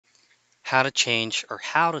how to change or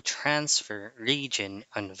how to transfer region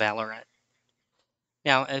on Valorant.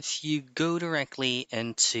 Now, if you go directly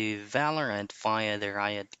into Valorant via the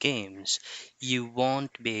Riot Games, you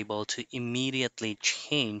won't be able to immediately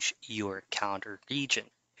change your counter region.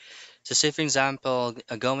 So, say for example,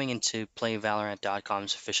 going into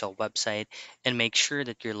playvalorant.com's official website and make sure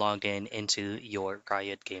that you're logged in into your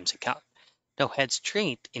Riot Games account. Now, head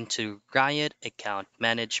straight into Riot Account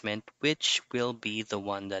Management, which will be the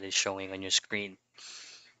one that is showing on your screen.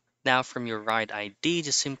 Now, from your Riot ID,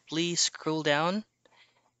 just simply scroll down,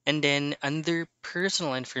 and then under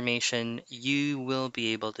personal information, you will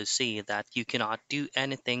be able to see that you cannot do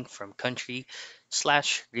anything from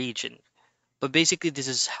country/region. But basically, this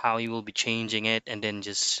is how you will be changing it, and then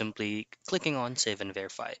just simply clicking on save and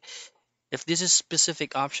verify. If this is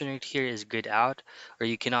specific option right here is grayed out, or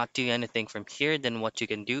you cannot do anything from here, then what you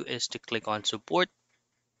can do is to click on support.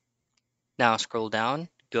 Now scroll down,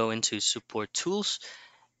 go into support tools,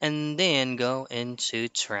 and then go into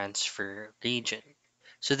transfer region.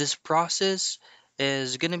 So this process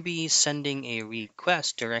is going to be sending a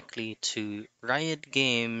request directly to Riot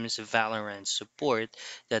Games Valorant support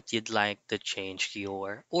that you'd like to change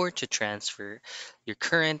your or to transfer your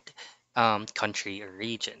current country or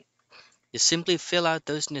region. You simply fill out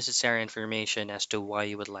those necessary information as to why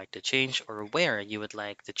you would like to change or where you would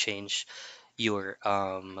like to change your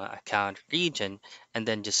account region, and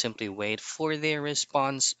then just simply wait for their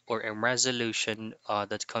response or a resolution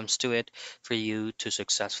that comes to it for you to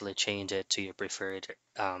successfully change it to your preferred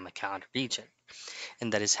account region.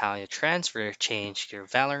 And that is how you transfer change your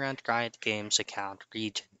Valorant Riot Games account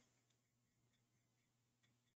region.